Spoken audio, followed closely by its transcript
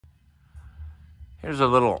Here's a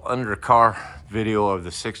little undercar video of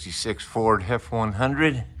the 66 Ford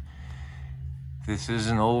F100. This is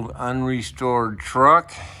an old unrestored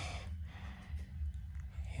truck.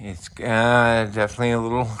 It's definitely a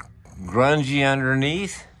little grungy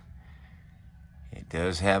underneath. It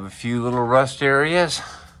does have a few little rust areas,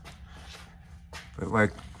 but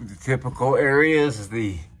like the typical areas,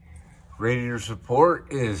 the radiator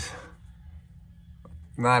support is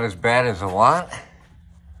not as bad as a lot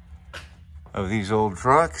of these old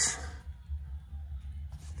trucks.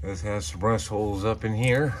 It does have some rust holes up in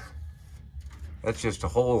here. That's just a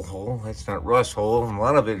hole. That's not rust hole. And a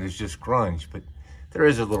lot of it is just grunge, but there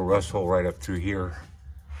is a little rust hole right up through here.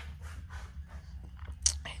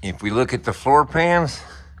 If we look at the floor pans,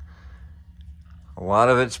 a lot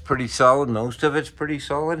of it's pretty solid. Most of it's pretty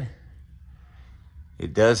solid.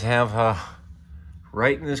 It does have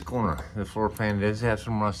right in this corner, the floor pan does have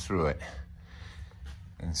some rust through it.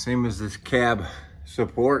 And same as this cab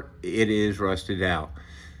support, it is rusted out.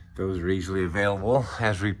 Those are easily available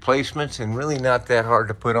as replacements and really not that hard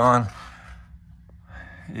to put on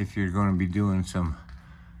if you're going to be doing some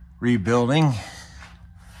rebuilding.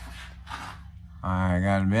 I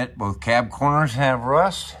gotta admit, both cab corners have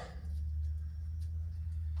rust.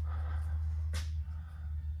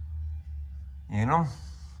 You know,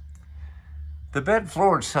 the bed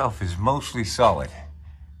floor itself is mostly solid.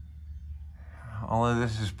 All of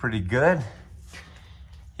this is pretty good.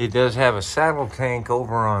 It does have a saddle tank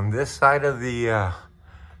over on this side of the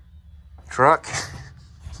truck.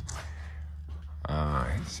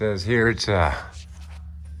 It says here it's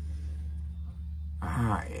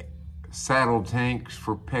saddle tanks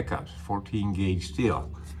for pickups, 14 gauge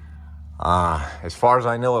steel. As far as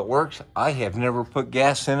I know it works. I have never put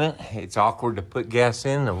gas in it. It's awkward to put gas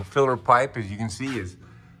in. The filler pipe, as you can see, is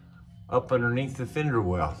up underneath the fender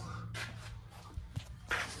well.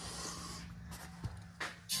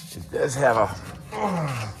 It does have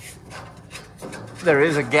there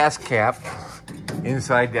is a gas cap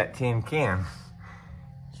inside that tin can.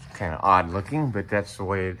 It's kind of odd looking, but that's the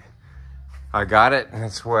way I got it, and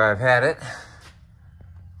that's the way I've had it.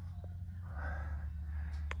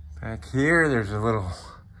 Back here, there's a little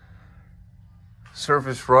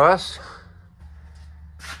surface rust.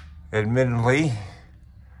 Admittedly,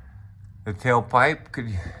 the tailpipe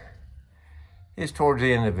is towards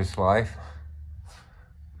the end of its life.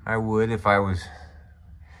 I would, if I was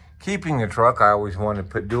keeping the truck, I always wanted to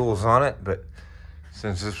put duals on it, but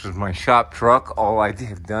since this was my shop truck, all I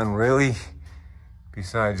have done really,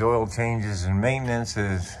 besides oil changes and maintenance,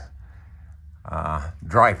 is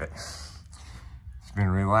drive it. It's been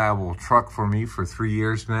a reliable truck for me for 3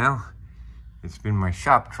 years now. It's been my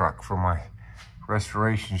shop truck for my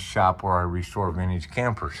restoration shop where I restore vintage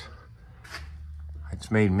campers. It's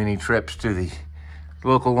made many trips to the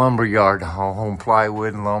local lumber yard to haul home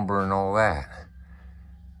plywood and lumber and all that.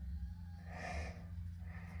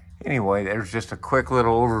 Anyway, there's just a quick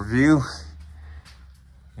little overview.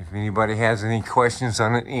 If anybody has any questions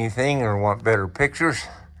on anything or want better pictures,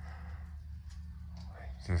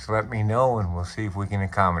 just let me know and we'll see if we can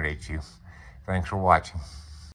accommodate you. Thanks for watching.